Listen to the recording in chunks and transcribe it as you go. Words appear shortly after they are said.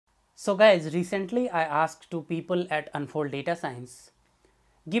So guys, recently I asked two people at Unfold Data Science,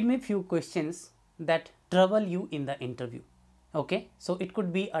 give me few questions that trouble you in the interview. Okay, so it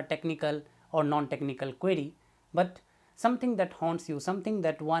could be a technical or non-technical query, but something that haunts you, something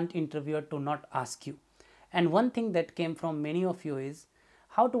that want interviewer to not ask you. And one thing that came from many of you is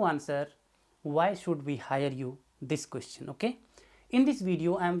how to answer why should we hire you, this question. Okay, in this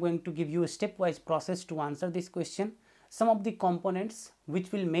video I am going to give you a stepwise process to answer this question, some of the components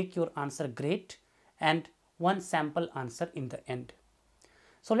which will make your answer great, and one sample answer in the end.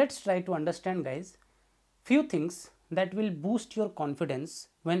 So let's try to understand guys few things that will boost your confidence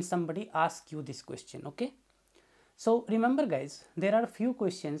when somebody asks you this question. Okay, so remember guys, there are few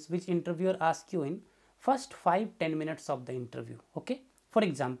questions which interviewer ask you in first 5-10 minutes of the interview. Okay, for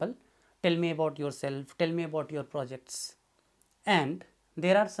example, tell me about yourself, tell me about your projects, and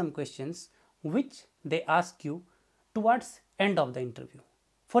there are some questions which they ask you towards end of the interview.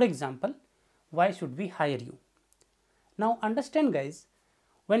 For example, why should we hire you? Now understand guys,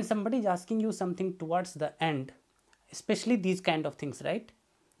 when somebody is asking you something towards the end, especially these kind of things, right,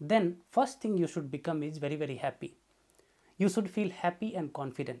 then first thing you should become is very happy. You should feel happy and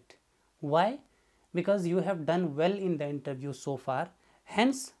confident. Why? Because you have done well in the interview so far,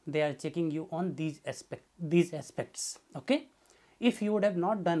 hence they are checking you on these aspects. Okay, if you would have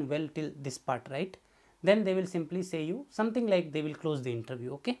not done well till this part, right, then they will simply say you something like they will close the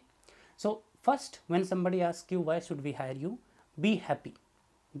interview. Okay, so first when somebody asks you why should we hire you, be happy.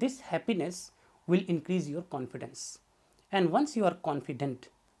 This happiness will increase your confidence, and once you are confident,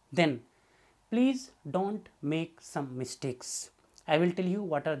 then please don't make some mistakes. I will tell you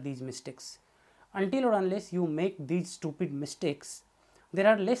what are these mistakes. Until or unless you make these stupid mistakes, there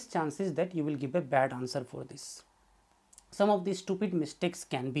are less chances that you will give a bad answer for this. Some of these stupid mistakes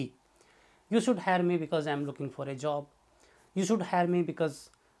can be, you should hire me because I am looking for a job. You should hire me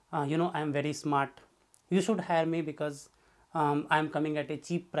because I am very smart. You should hire me because I am coming at a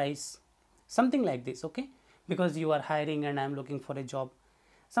cheap price. Something like this. Okay, because you are hiring and I am looking for a job.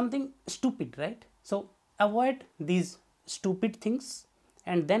 Something stupid, right? So avoid these stupid things,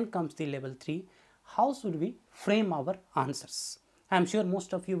 and then comes the level 3. How should we frame our answers? I am sure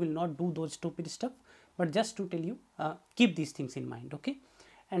most of you will not do those stupid stuff, but just to tell you, keep these things in mind. Okay,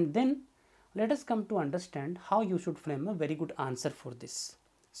 and then let us come to understand how you should frame a very good answer for this.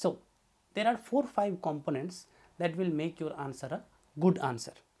 So there are 4-5 components that will make your answer a good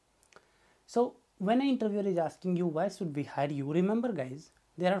answer. So when an interviewer is asking you why should we hire you, remember guys,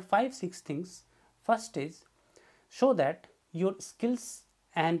 there are 5-6 things. First is, show that your skills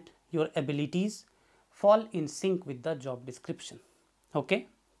and your abilities fall in sync with the job description. Okay,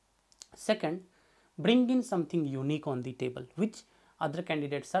 second, bring in something unique on the table which other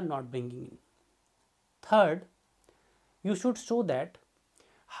candidates are not bringing in. Third, you should show that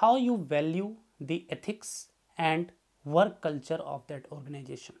how you value the ethics and work culture of that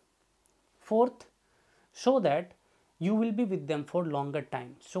organization. Fourth, show that you will be with them for longer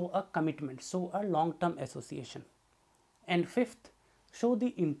time, show a commitment, show a long-term association. And fifth, show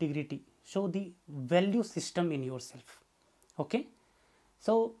the integrity, show the value system in yourself. Okay,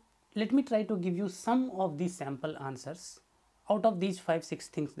 so let me try to give you some of these sample answers out of these 5-6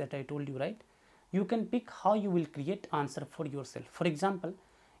 things that I told you, right? You can pick how you will create answer for yourself. For example,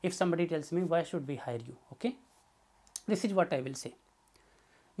 if somebody tells me why should we hire you, okay, this is what I will say.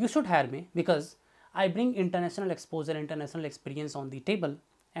 You should hire me because I bring international exposure, international experience on the table,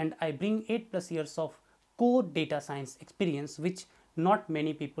 and I bring 8+ years of core data science experience which not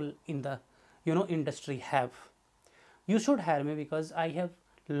many people in the industry have. You should hire me because I have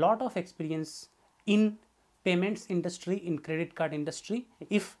lot of experience in payments industry, in credit card industry,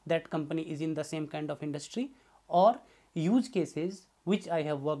 if that company is in the same kind of industry, or use cases which I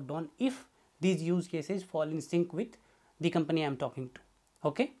have worked on, if these use cases fall in sync with the company I am talking to.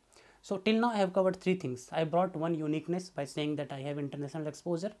 Okay, so till now I have covered 3 things. I brought one uniqueness by saying that I have international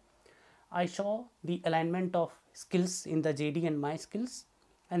exposure. I saw the alignment of skills in the JD and my skills,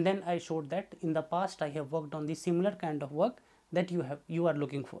 and then I showed that in the past I have worked on the similar kind of work that you are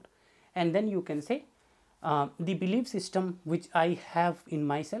looking for. And then you can say the belief system which I have in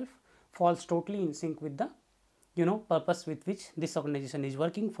myself falls totally in sync with the purpose with which this organization is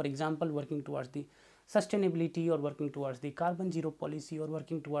working. For example, working towards the sustainability, or working towards the carbon zero policy, or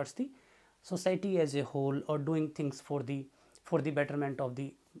working towards the society as a whole, or doing things for the betterment of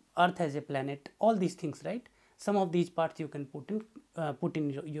the earth as a planet. All these things, right? Some of these parts you can put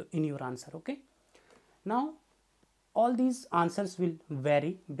in your answer. Okay, now all these answers will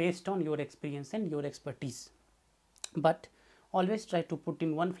vary based on your experience and your expertise, but always try to put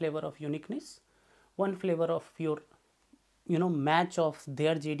in one flavor of uniqueness, one flavor of your match of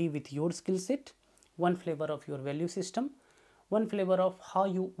their JD with your skill set, one flavor of your value system, one flavor of how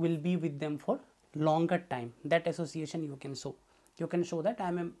you will be with them for longer time. That association you can show. You can show that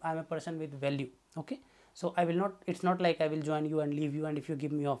I'm a person with value. Okay, so I will not, it's not like I will join you and leave you, and if you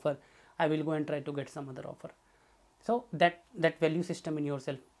give me offer I will go and try to get some other offer. So that value system in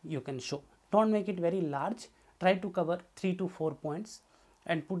yourself you can show. Don't make it very large. Try to cover 3 to 4 points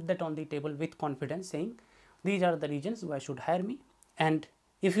and put that on the table with confidence, saying these are the reasons why should hire me. And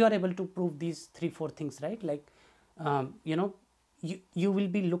if you are able to prove these 3-4 things, right, like you will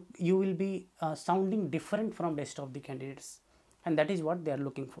be sounding different from rest of the candidates, and that is what they are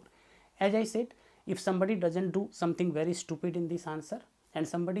looking for. As I said, if somebody doesn't do something very stupid in this answer and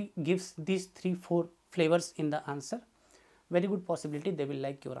somebody gives these 3-4 flavors in the answer, very good possibility they will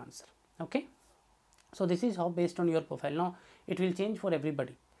like your answer. Okay, so this is how, based on your profile, now it will change for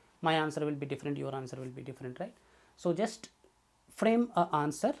everybody. My answer will be different, your answer will be different, right? So just frame a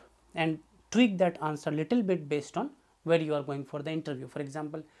answer and tweak that answer little bit based on where you are going for the interview. For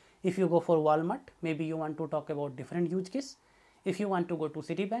example, if you go for Walmart, maybe you want to talk about different use case. If you want to go to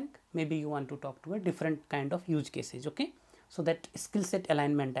Citibank, maybe you want to talk to a different kind of use cases. Okay, so that skill set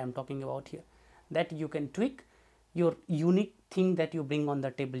alignment I am talking about here, that you can tweak. Your unique thing that you bring on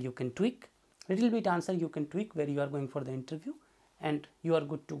the table you can tweak. Little bit answer you can tweak where you are going for the interview, and you are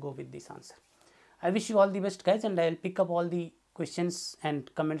good to go with this answer. I wish you all the best, guys, and I will pick up all the questions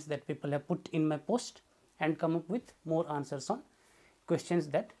and comments that people have put in my post and come up with more answers on questions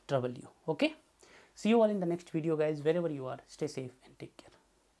that trouble you. Okay, see you all in the next video, guys. Wherever you are, stay safe and take care.